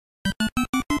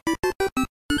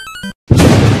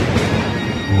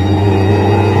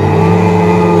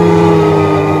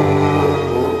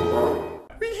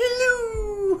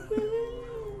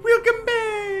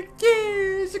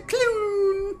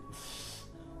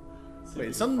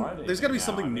Wait, there's got to be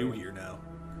something new here now.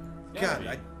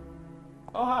 God,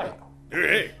 Oh, hi.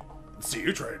 Hey, see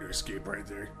you trying to escape right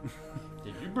there.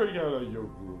 Did you break out of your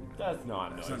room? That's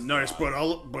not nice. That's not nice, but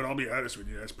I'll be honest with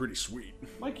you, that's pretty sweet.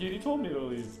 My kitty told me to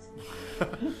leave.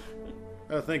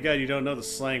 Oh, thank God you don't know the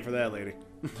slang for that, lady.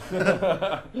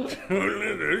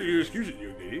 Excuse me,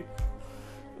 young lady.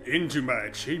 Into my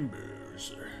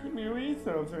chambers. Let me read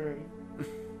something.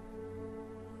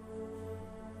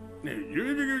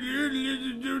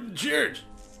 Church.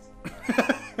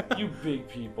 You big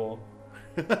people.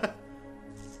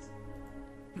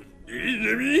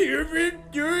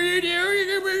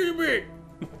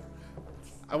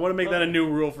 I want to make that a new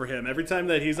rule for him. Every time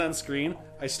that he's on screen,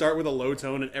 I start with a low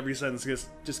tone and every sentence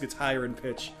just gets higher in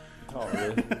pitch. Oh,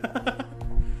 really?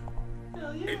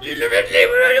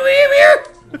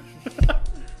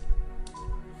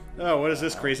 Oh, what does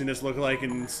this craziness look like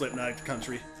in Slipknot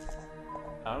country?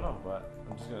 I don't know, but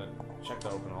I'm just gonna check the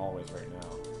open hallways right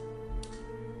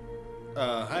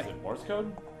now. Hi. Is it Morse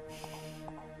code?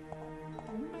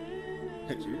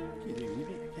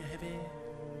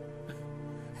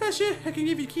 Oh shit, I can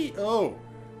give you a key. Oh.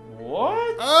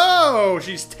 What? Oh,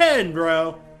 she's 10,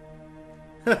 bro.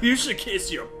 You should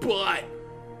kiss your butt.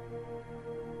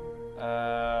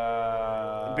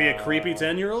 Be a creepy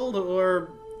 10-year-old,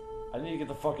 or I need to get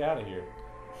the fuck out of here.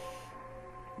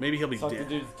 maybe he'll be Suck dead. the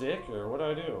dude's dick, or what do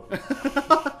I do?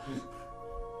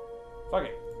 Fuck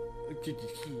it.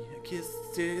 Kiss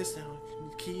this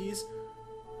keys.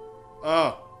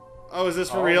 Oh, is this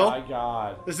for real? Oh my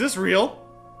god. Is this real?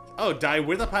 Oh, die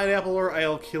with a pineapple or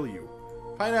I'll kill you.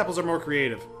 Pineapples are more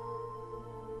creative.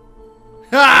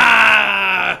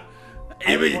 Ah!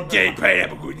 It was a dead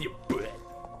pineapple with your butt.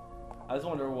 I just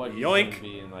wonder what he's Yoink. gonna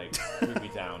be in, like, Creepy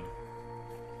Town.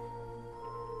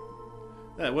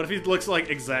 Yeah, what if he looks like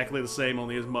exactly the same,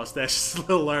 only his mustache is a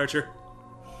little larger?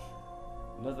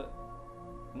 Nothing.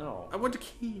 No. I want the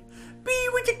key. Be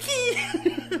with the key!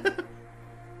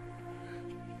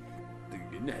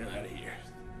 Dude, get the hell out of here.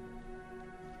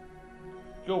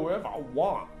 Go wherever I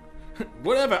want.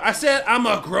 Whatever. I said I'm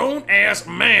a grown-ass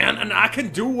man and I can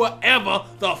do whatever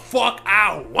the fuck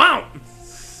I want.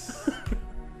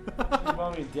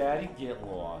 Mommy and Daddy, get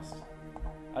lost.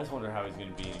 I just wonder how he's gonna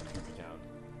be in Creepy Town.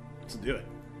 Let's do it.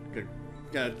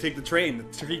 Gotta take the train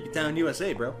to Creepy Town,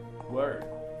 USA, bro. Word.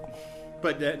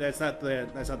 But that's not the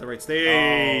right Oh,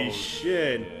 station.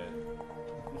 shit.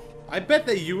 I bet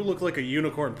that you look like a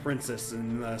unicorn princess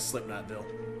in Slipknotville.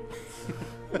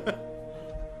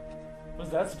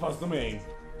 What's that supposed to mean?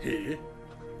 Hey.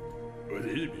 What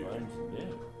is it, Yeah.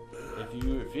 If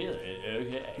you feel it,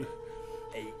 okay.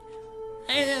 Hey.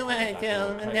 I don't want to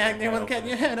go. The doctor will cut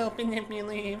your head open if you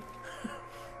leave.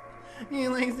 You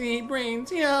like to eat brains.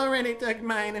 He already took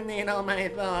mine and ate all my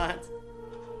thoughts.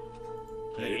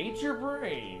 He ate your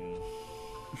brain.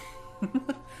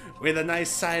 With a nice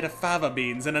side of fava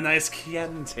beans and a nice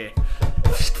Chianti.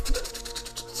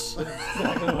 That's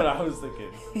exactly what I was thinking.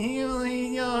 He'll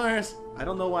eat yours. I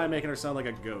don't know why I'm making her sound like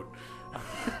a goat.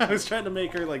 I was trying to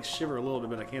make her like shiver a little bit,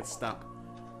 but I can't stop.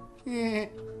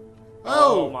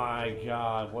 Oh my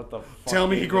god, what the fuck? Tell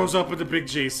me he grows up with the big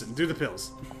Jason. Do the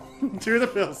pills. Do the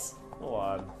pills. Hold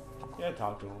on. You gotta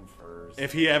talk to him first.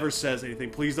 If he ever says anything,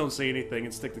 please don't say anything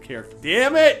and stick to character.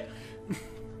 Damn it! Are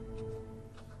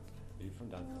you from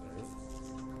downstairs?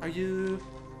 Are you?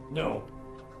 No.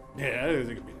 Yeah, I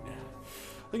think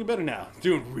I'm better now.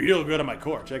 Doing real good on my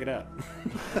core. Check it out.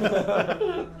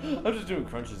 I'm just doing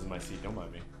crunches in my seat, don't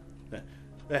mind me.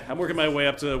 I'm working my way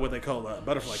up to what they call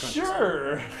butterfly crunches.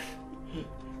 Sure!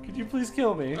 Could you please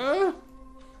kill me? Uh,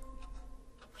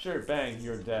 Sure, bang,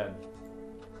 you're dead.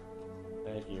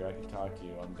 Thank you, I can talk to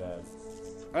you, I'm dead.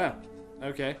 oh,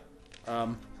 okay.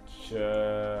 I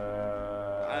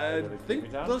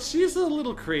think well, she's a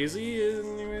little crazy.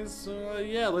 Anyways, so,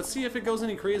 yeah, let's see if it goes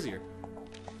any crazier.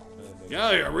 Yeah,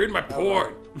 I'm reading my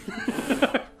porn.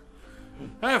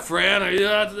 Hi, Fran, are you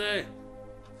out today?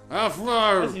 How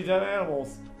far? I see dead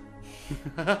animals.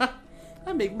 I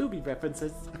make movie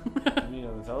references. You mean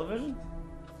on the television?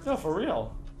 No, for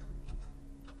real.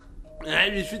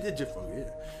 I'm just with the for you.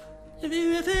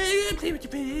 Play with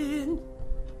your pen.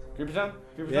 Creepy Town?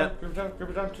 Creepy Yeah. Town? Creepy Town?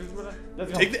 Creepy Town? Creepy Town?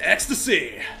 Let's go. Take the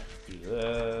ecstasy. Do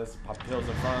this. Pop pills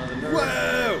in front of the nurse.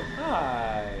 Whoa!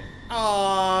 Hi.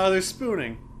 Aw, they're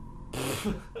spooning.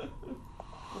 Well,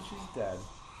 she's dead.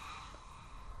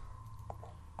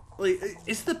 Like,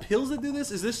 is the pills that do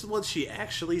this? Is this what she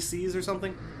actually sees or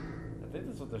something? I think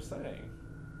that's what they're saying.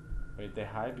 Wait, they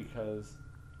hide because...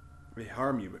 They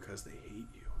harm you because they hate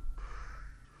you.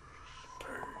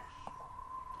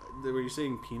 Were you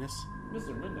saying penis?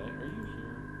 Mr. Midnight, are you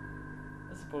here?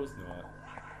 I suppose not.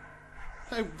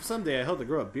 Someday I hope to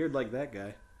grow a beard like that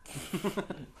guy. There's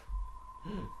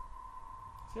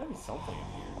gotta be something in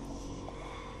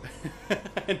here.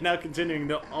 And now continuing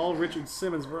to all Richard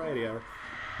Simmons variety hour.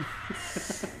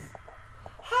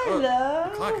 Hello. Oh,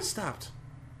 the clock has stopped.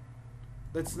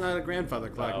 That's not a grandfather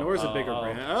clock, nor is a bigger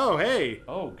grand. Oh, hey!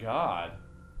 Oh, God.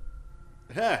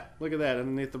 Ha! Look at that,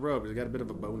 underneath the robe. He's got a bit of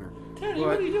a boner. Teddy,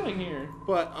 what are you doing here?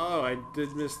 But, oh, I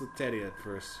did miss the Teddy at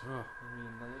first.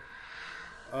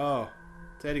 Oh.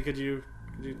 Teddy, could you,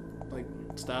 like,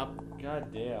 stop?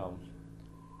 God damn.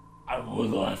 I will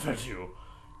laugh at you.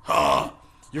 Ha!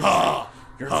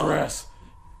 Your dress.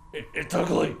 It's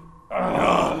ugly.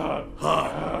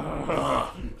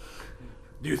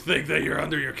 You think that you're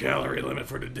under your calorie limit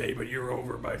for today, but you're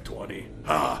over by 20.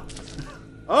 Ha!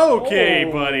 Okay,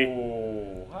 buddy.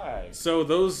 Hi. So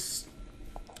those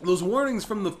warnings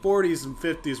from the 40s and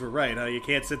 50s were right, huh? You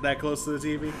can't sit that close to the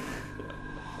TV?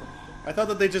 I thought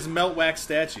that they just melt wax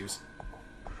statues.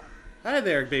 Hi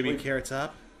there, baby Carrot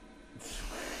Top.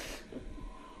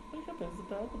 Wake up,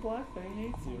 Isabel. The black thing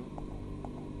hates you.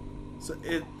 So,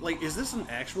 is this an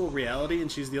actual reality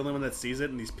and she's the only one that sees it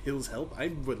and these pills help? I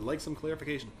would like some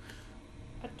clarification.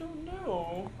 I don't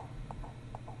know.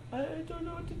 I don't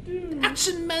know what to do.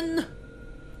 Action Men!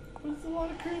 There's a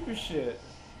lot of creepy shit.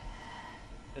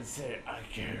 And say, I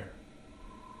care.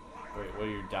 Wait, what,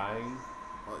 you're dying?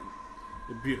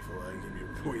 You're beautiful, I give you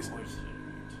poison.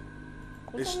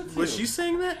 What's Was she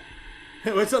saying that?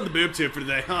 What's on the boob tube for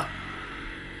today, huh?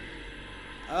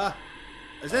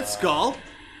 Is that Skull?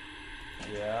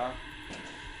 Yeah.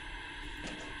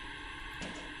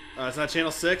 It's not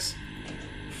Channel 6?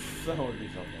 That would be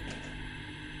something.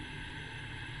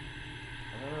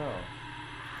 I don't know.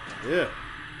 Yeah.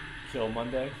 Kill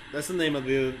Monday? That's the name of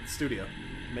the studio.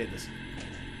 Made this.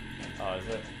 Oh, is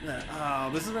it?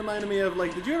 This is reminding me of,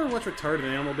 like, did you ever watch Retarded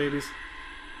Animal Babies?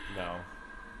 No.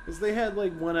 Because they had,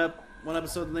 like, one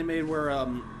episode that they made where,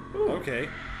 okay.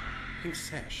 Pink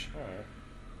Sash.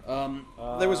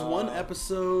 Alright. There was one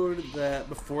episode that,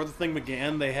 before the thing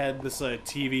began, they had this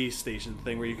TV station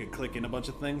thing where you could click in a bunch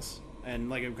of things, and,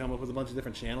 like, it would come up with a bunch of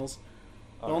different channels.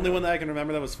 The only one that I can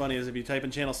remember that was funny is if you type in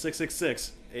channel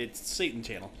 666, it's Satan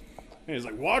Channel. And he's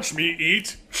like, watch me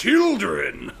eat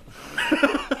children!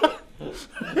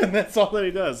 And that's all that he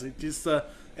does. He just,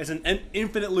 it's an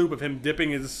infinite loop of him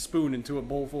dipping his spoon into a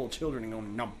bowl full of children and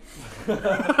going, nom.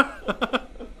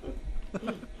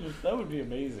 That would be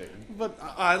amazing. But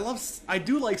I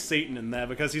do like Satan in that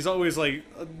because he's always like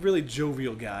a really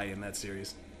jovial guy in that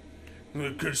series.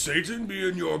 Could Satan be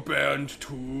in your band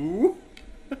too?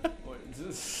 What is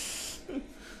this?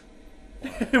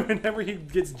 Whenever he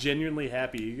gets genuinely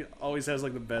happy, he always has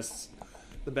like the best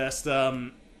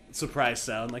surprise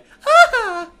sound, like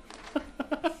ah!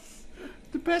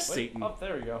 The best Wait, Satan. Oh,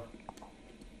 there we go.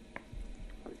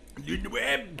 In the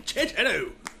web,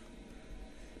 hello.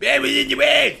 Man, we're in the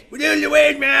web. We're in the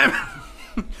web, man.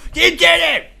 Get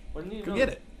it. Go get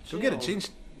it. Go get it. Change.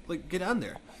 Like, get on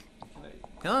there.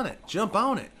 Get on it. Jump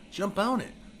on it. Jump on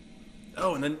it.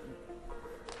 Oh, and then.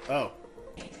 Oh.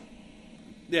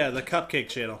 Yeah, the Cupcake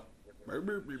Channel.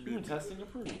 Human testing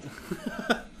approved.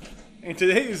 In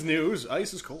today's news,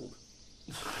 ice is cold.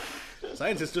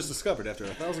 Scientists just discovered after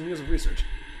 1,000 years of research.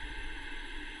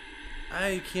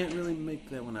 I can't really make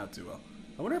that one out too well.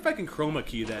 I wonder if I can chroma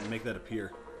key that and make that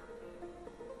appear.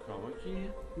 Chroma key?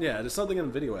 Yeah, there's something in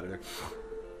the video editor.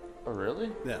 Oh,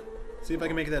 really? Yeah. See if I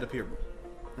can make that appear.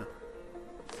 Huh.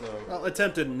 So, I'll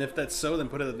attempt it, and if that's so, then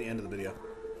put it at the end of the video.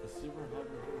 the super hyper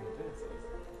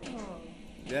dances.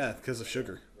 Yeah, because of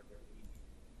sugar.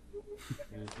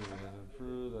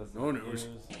 No news.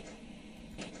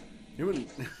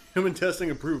 Human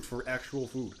testing approved for actual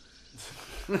food.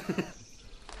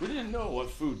 We didn't know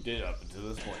what food did up until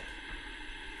this point.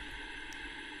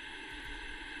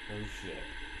 Oh shit.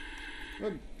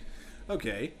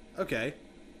 Okay, okay.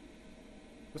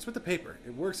 What's with the paper?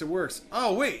 It works, it works.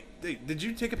 Oh, wait! Did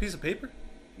you take a piece of paper?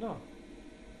 No.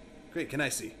 Great, can I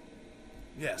see?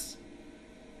 Yes.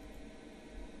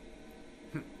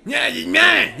 Yeah, it's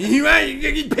mine! You want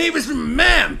to get papers from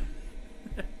Mom!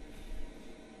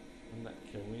 Wouldn't that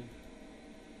kill me?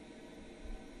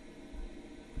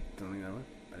 Don't think that one.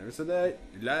 I never said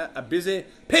that. A busy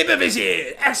paper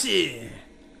busy! Action!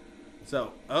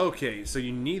 So, okay, so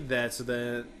you need that so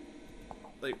that...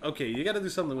 Like, okay, you gotta do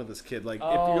something with this kid. Like, if you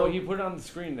go... you put it on the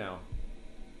screen now.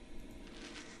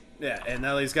 Yeah, and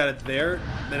now that he's got it there,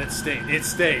 then it stays. It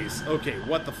stays. Okay,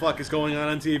 what the fuck is going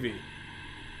on TV?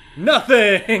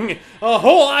 Nothing! A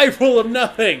whole eye full of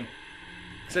nothing!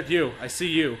 Except you. I see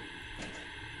you.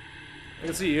 I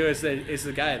can see you as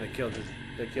the guy that killed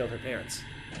her parents.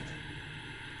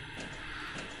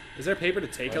 Is there paper to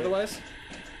take otherwise?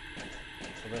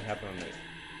 Something happened on me.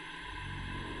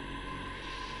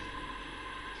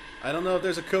 I don't know if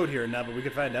there's a code here or not, but we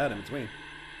could find out in between.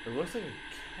 It looks like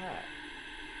a cat.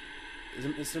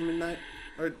 Is there midnight?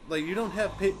 Or, like, you don't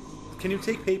have paper. Can you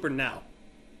take paper now?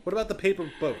 What about the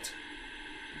paper boat?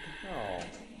 No.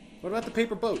 What about the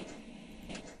paper boat?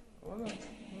 What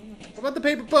about the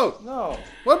paper boat? No.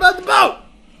 What about the boat?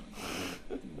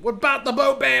 What about the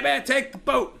boat, baby? Take the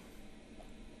boat.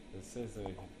 It says that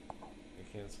you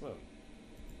can't swim.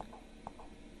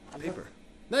 Paper.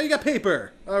 Now you got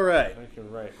paper. All right. I can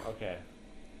write. Okay.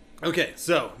 Okay,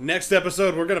 so next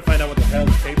episode we're gonna find out what the hell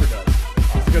the paper does.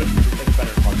 It's gonna be a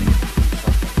better part.